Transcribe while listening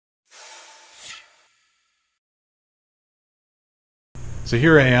So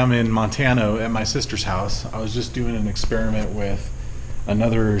here I am in Montana at my sister's house. I was just doing an experiment with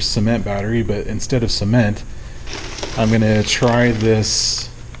another cement battery, but instead of cement, I'm going to try this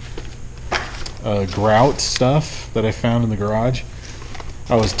grout stuff that I found in the garage.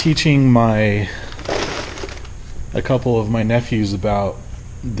 I was teaching a couple of my nephews about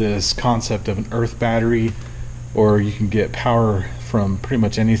this concept of an earth battery, or you can get power from pretty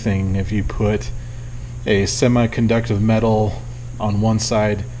much anything if you put a semiconductive metal on one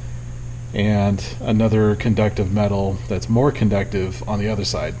side and another conductive metal that's more conductive on the other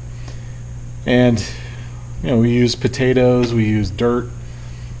side. And we use potatoes, we use dirt,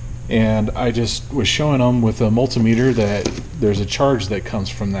 and I just was showing them with a multimeter that there's a charge that comes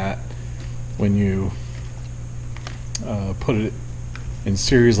from that when you put it in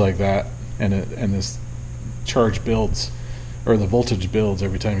series like that, and this charge builds, or the voltage builds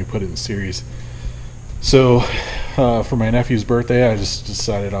every time you put it in series. So for my nephew's birthday, I just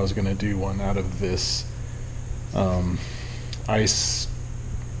decided I was going to do one out of this ice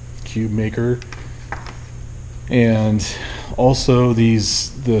cube maker, and also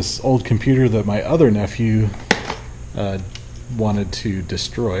this old computer that my other nephew wanted to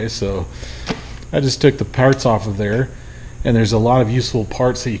destroy. So I just took the parts off of there, and there's a lot of useful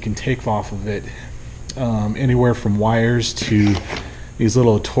parts that you can take off of it, anywhere from wires to these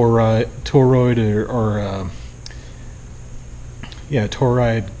little toroid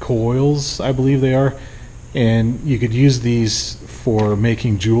coils, I believe they are, and you could use these for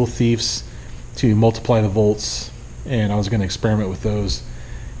making jewel thieves to multiply the volts, and I was going to experiment with those.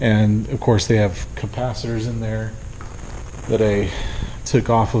 And of course they have capacitors in there that I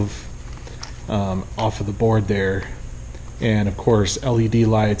took off of the board there, and of course LED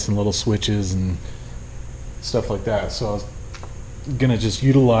lights and little switches and stuff like that. So I was gonna just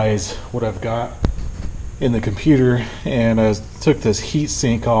utilize what I've got in the computer, and I took this heat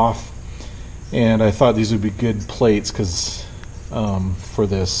sink off, and I thought these would be good plates because for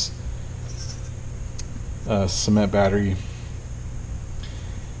this cement battery,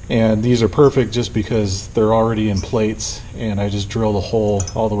 and these are perfect just because they're already in plates, and I just drilled a hole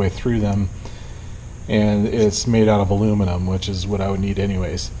all the way through them, and it's made out of aluminum, which is what I would need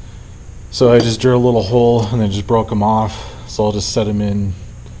anyways. So I just drilled a little hole and then just broke them off. So I'll just set them in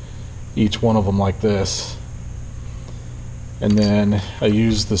each one of them like this, and then I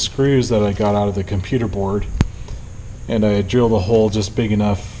used the screws that I got out of the computer board, and I drilled a hole just big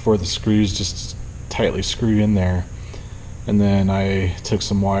enough for the screws just tightly screw in there, and then I took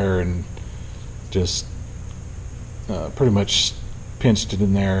some wire and just pretty much pinched it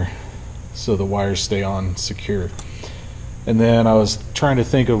in there so the wires stay on secure. And then I was trying to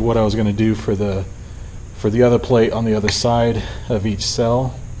think of what I was going to do for the other plate on the other side of each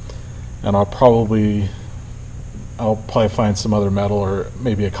cell, and I'll probably find some other metal, or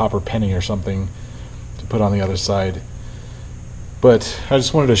maybe a copper penny or something to put on the other side. But I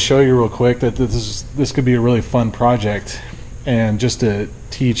just wanted to show you real quick that this could be a really fun project, and just to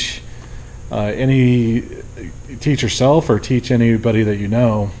teach teach yourself or teach anybody that you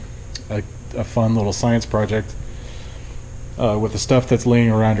know a fun little science project with the stuff that's laying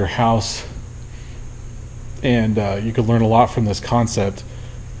around your house. And you could learn a lot from this concept.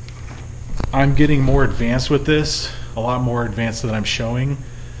 I'm getting more advanced with this, a lot more advanced than I'm showing,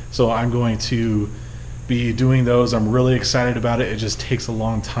 so I'm going to be doing those. I'm really excited about it. It just takes a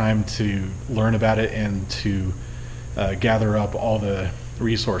long time to learn about it and to gather up all the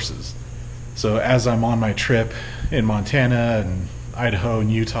resources. So as I'm on my trip in Montana and Idaho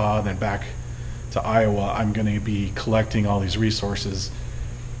and Utah and then back to Iowa, I'm going to be collecting all these resources,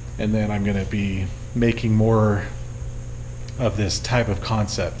 and then I'm going to be making more of this type of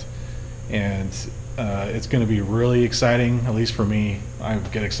concept, and it's going to be really exciting, at least for me. I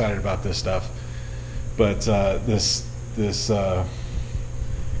get excited about this stuff, but this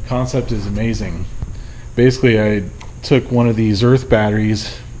concept is amazing. Basically, I took one of these earth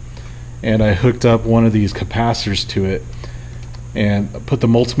batteries and I hooked up one of these capacitors to it, and put the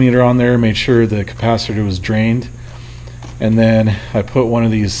multimeter on there, made sure the capacitor was drained, and then I put one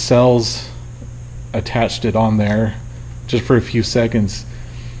of these cells, attached it on there just for a few seconds,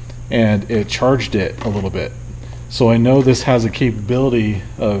 and it charged it a little bit. So I know this has a capability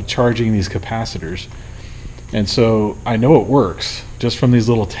of charging these capacitors, and so I know it works just from these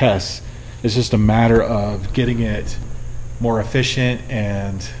little tests. It's just a matter of getting it more efficient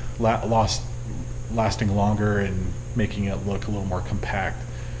and lasting longer, and making it look a little more compact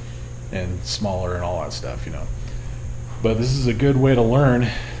and smaller and all that stuff, But this is a good way to learn,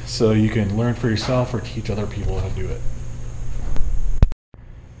 so you can learn for yourself or teach other people how to do it.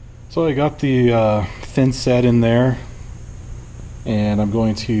 So I got the Thinset in there, And I'm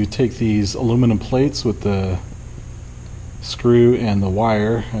going to take these aluminum plates with the screw and the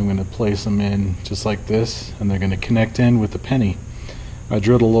wire. I'm going to place them in just like this, and they're going to connect in with the penny. I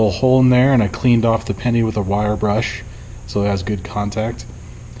drilled a little hole in there and I cleaned off the penny with a wire brush so it has good contact.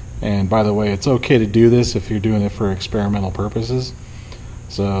 And by the way, it's okay to do this if you're doing it for experimental purposes.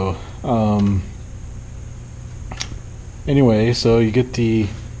 So anyway, so you get the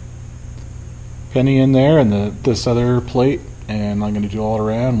penny in there and this other plate, and I'm going to do all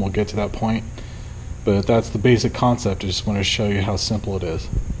around. We'll get to that point, but that's the basic concept. I just want to show you how simple it is.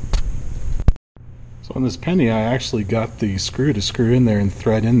 So on this penny, I actually got the screw to screw in there and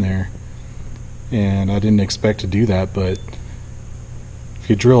thread in there, and I didn't expect to do that, but if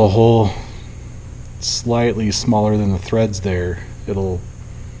you drill a hole slightly smaller than the threads there, it'll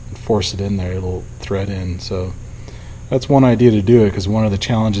force it in there, it'll thread in. So that's one idea to do it, because one of the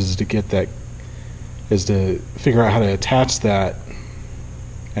challenges is to get that, is to figure out how to attach that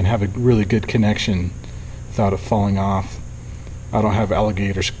and have a really good connection without it falling off. I don't have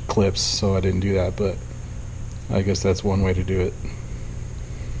alligator clips, so I didn't do that, but I guess that's one way to do it.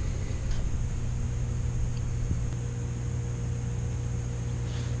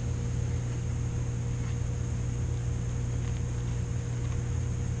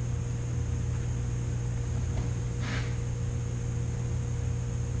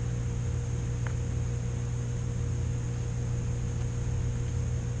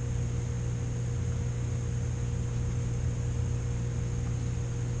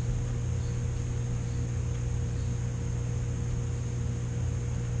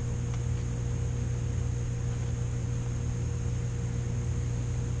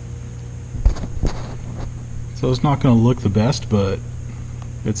 So it's not going to look the best, but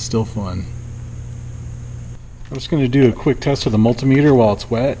it's still fun. I'm just going to do a quick test of the multimeter while it's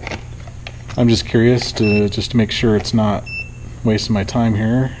wet. I'm just curious to make sure it's not wasting my time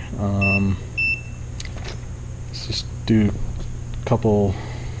here. Let's just do a couple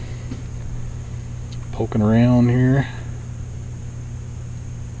poking around here.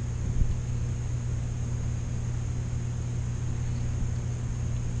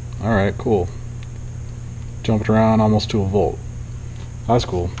 Alright, cool. Jumping around almost to a volt. That's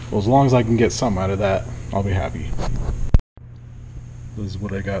cool. Well, as long as I can get something out of that, I'll be happy. This is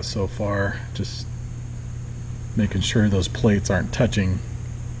what I got so far. Just making sure those plates aren't touching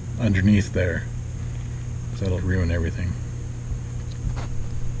underneath there, because that'll ruin everything.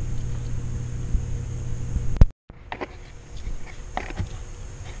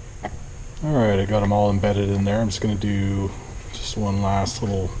 Alright, I got them all embedded in there. I'm just going to do just one last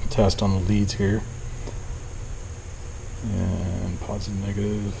little test on the leads here. And positive,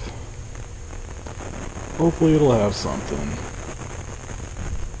 negative. Hopefully it'll have something.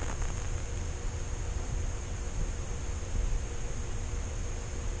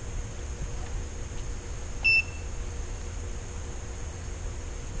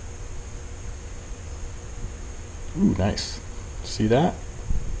 Ooh, nice. See that?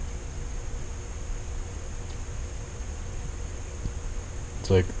 It's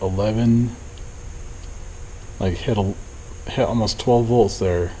like 11, like hit almost 12 volts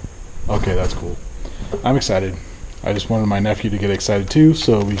there. Okay, that's cool. I'm excited. I just wanted my nephew to get excited too,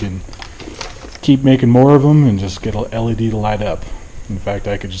 so we can keep making more of them and just get an LED to light up. In fact,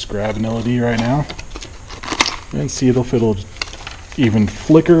 I could just grab an LED right now and see if it'll even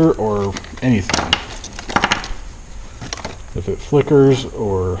flicker or anything. If it flickers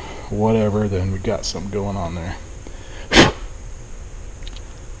or whatever, then we got something going on there.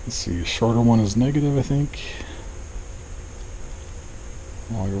 Let's see, the shorter one is negative, I think.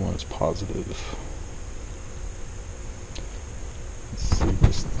 Longer one is positive. Let's see if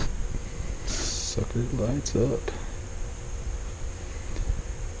this sucker lights up.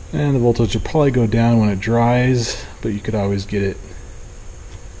 And the voltage will probably go down when it dries, but you could always get it,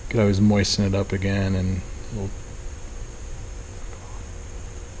 you could always moisten it up again, and it'll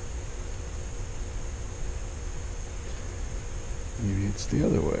maybe it's the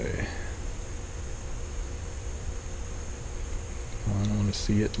other way. I want to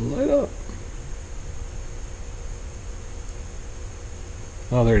see it light up.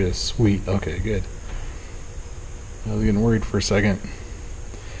 Oh, there it is. Sweet. Okay, good. I was getting worried for a second.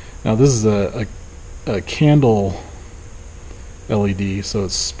 Now this is a candle LED, so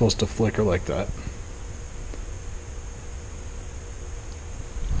it's supposed to flicker like that.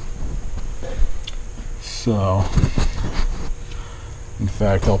 So, in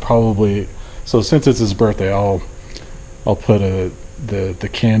fact, I'll probably, so since it's his birthday, I'll put the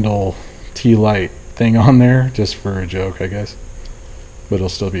candle tea light thing on there just for a joke, I guess. But it'll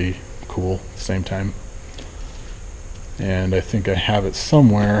still be cool at the same time. and I think I have it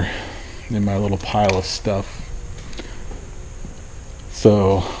somewhere in my little pile of stuff.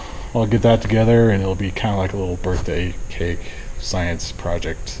 So I'll get that together and it'll be kind of like a little birthday cake science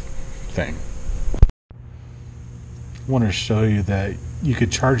project thing. I want to show you that you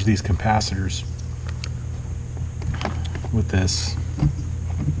could charge these capacitors with this.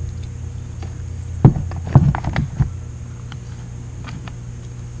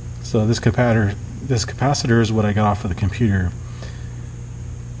 So this capacitor is what I got off of the computer,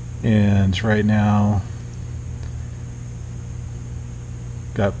 and right now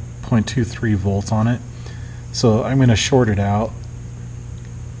got 0.23 volts on it. So I'm going to short it out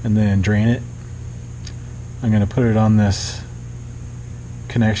and then drain it. I'm going to put it on this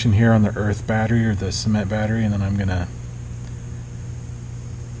connection here on the earth battery or the cement battery, and then I'm going to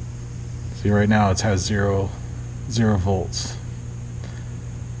see, right now it has zero volts.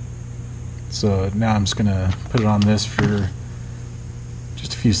 So now I'm just going to put it on this for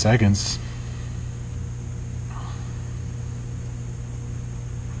just a few seconds.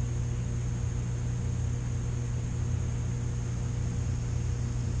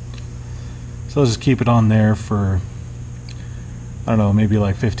 So I'll just keep it on there for, I don't know, maybe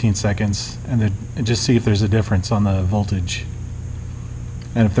like 15 seconds, and then just see if there's a difference on the voltage.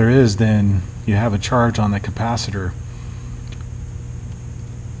 And if there is, then you have a charge on the capacitor,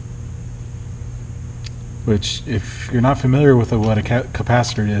 which, if you're not familiar with what a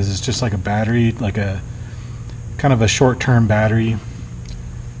capacitor is, it's just like a battery, like a kind of a short-term battery.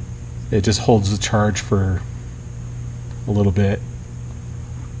 It just holds the charge for a little bit,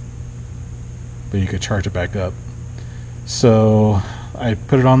 but you could charge it back up. So I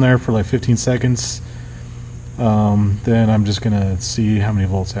put it on there for like 15 seconds. Then I'm just gonna see how many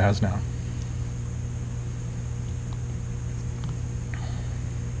volts it has now.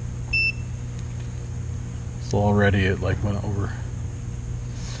 So already it like went over.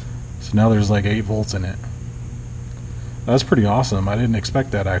 So now there's like 8 volts in it. That's pretty awesome. I didn't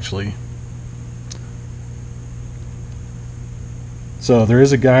expect that, actually. So there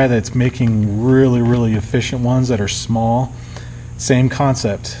is a guy that's making really efficient ones that are small. Same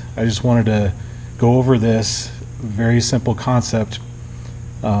concept. I just wanted to go over this very simple concept,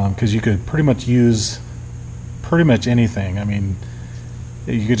 because you could pretty much use pretty much anything. I mean,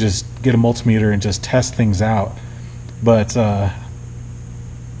 you could just get a multimeter and just test things out. But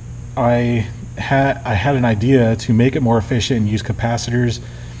I had an idea to make it more efficient and use capacitors,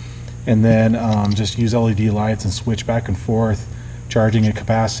 and then just use LED lights and switch back and forth, charging a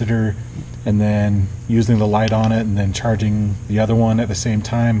capacitor and then using the light on it and then charging the other one at the same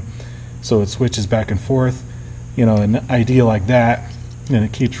time, so it switches back and forth. You know, an idea like that, and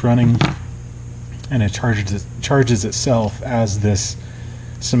it keeps running and it charges itself as this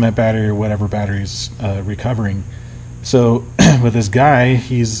cement battery or whatever battery's recovering. So with this guy,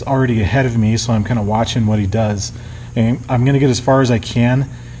 he's already ahead of me, so I'm kind of watching what he does, and I'm going to get as far as I can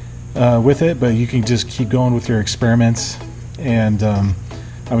with it, but you can just keep going with your experiments. And I'm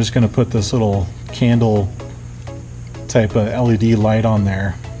just going to put this little candle type of LED light on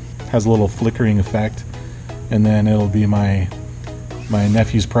there. It has a little flickering effect, and then it'll be my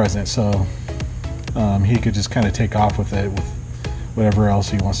nephew's present, so he could just kind of take off with it with whatever else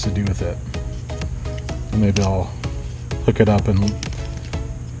he wants to do with it. And maybe I'll hook it up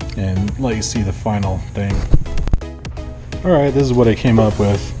and let you see the final thing. Alright, this is what I came up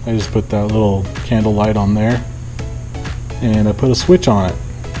with. I just put that little candle light on there, and I put a switch on it.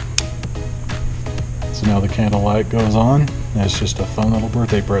 So now the candle light goes on, and it's just a fun little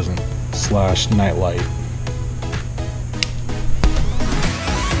birthday present / night light.